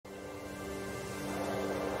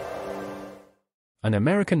An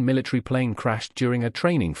American military plane crashed during a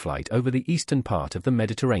training flight over the eastern part of the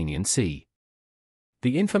Mediterranean Sea.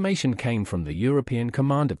 The information came from the European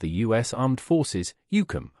Command of the U.S. Armed Forces,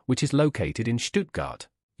 EUCOM, which is located in Stuttgart.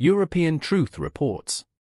 European Truth reports.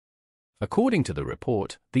 According to the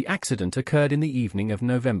report, the accident occurred in the evening of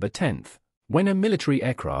November 10, when a military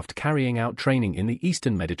aircraft carrying out training in the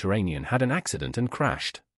eastern Mediterranean had an accident and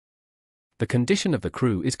crashed. The condition of the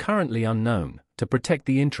crew is currently unknown. To protect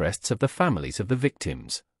the interests of the families of the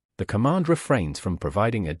victims, the command refrains from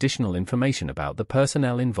providing additional information about the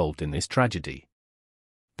personnel involved in this tragedy.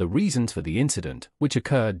 The reasons for the incident, which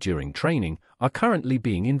occurred during training, are currently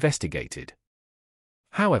being investigated.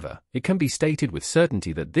 However, it can be stated with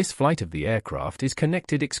certainty that this flight of the aircraft is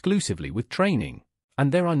connected exclusively with training,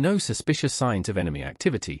 and there are no suspicious signs of enemy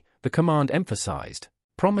activity, the command emphasized,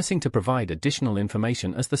 promising to provide additional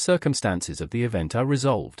information as the circumstances of the event are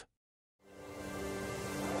resolved.